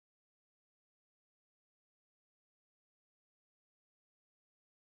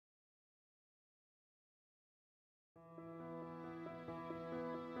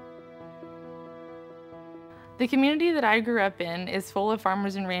The community that I grew up in is full of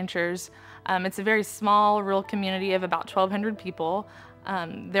farmers and ranchers. It's a very small, rural community of about 1,200 people.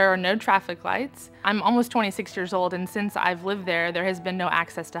 There are no traffic lights. I'm almost 26 years old, and since I've lived there, there has been no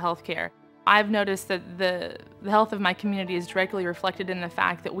access to health care. I've noticed that the health of my community is directly reflected in the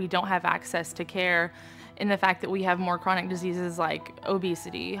fact that we don't have access to care, in the fact that we have more chronic diseases like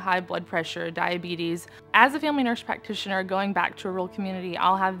obesity, high blood pressure, diabetes. As a family nurse practitioner going back to a rural community,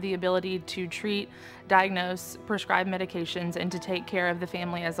 I'll have the ability to treat, diagnose, prescribe medications, and to take care of the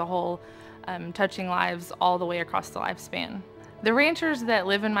family as a whole, touching lives all the way across the lifespan. The ranchers that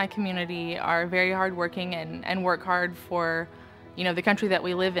live in my community are very hardworking and work hard for the country that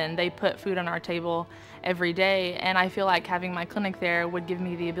we live in. They put food on our table every day, and I feel like having my clinic there would give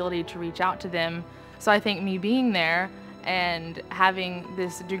me the ability to reach out to them. So I think me being there and having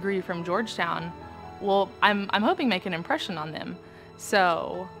this degree from Georgetown will, I'm hoping, make an impression on them.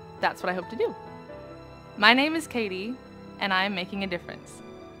 So that's what I hope to do. My name is Catie, and I am making a difference.